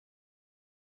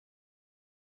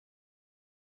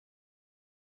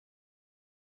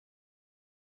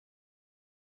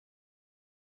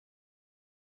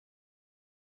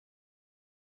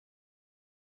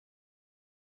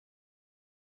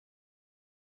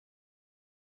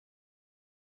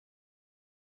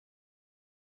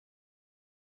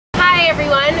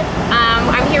everyone.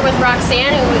 I'm here with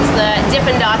Roxanne, who is the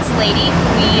Dippin Dots lady who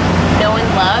we know and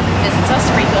love, visits us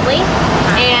frequently.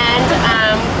 And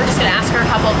we're just going to ask her a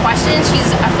couple of questions. She's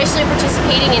officially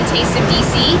participating in Taste of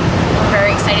DC. We're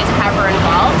very excited to have her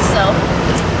involved, so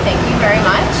thank you very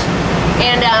much.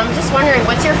 And just wondering,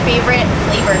 what's your favorite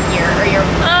flavor here, or your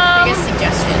biggest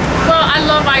suggestion? Well, I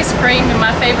love ice cream, and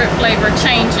my favorite flavor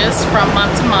changes from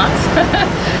month to month.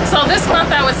 So this month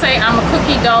I would say I'm a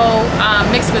cookie dough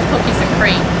mixed with cookies and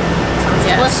cream. Sounds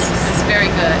delicious. It's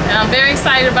very good. And I'm very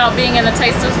excited about being in the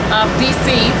Taste of DC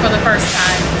for the first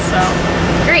time. So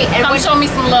great. And come show me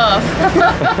some love.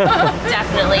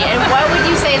 Definitely. And what would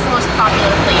you say is the most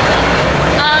popular flavor?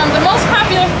 The most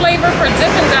popular flavor for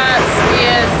Dippin Dots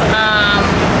is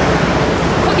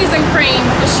cookies and cream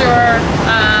for sure.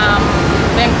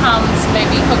 Then comes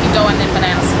maybe cookie dough and then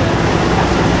banana split.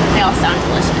 They all sound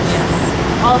delicious. Yes.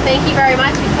 Well, thank you very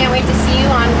much. We can't wait to see you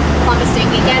on Columbus Day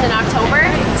weekend in October.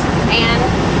 And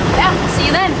yeah, see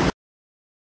you then.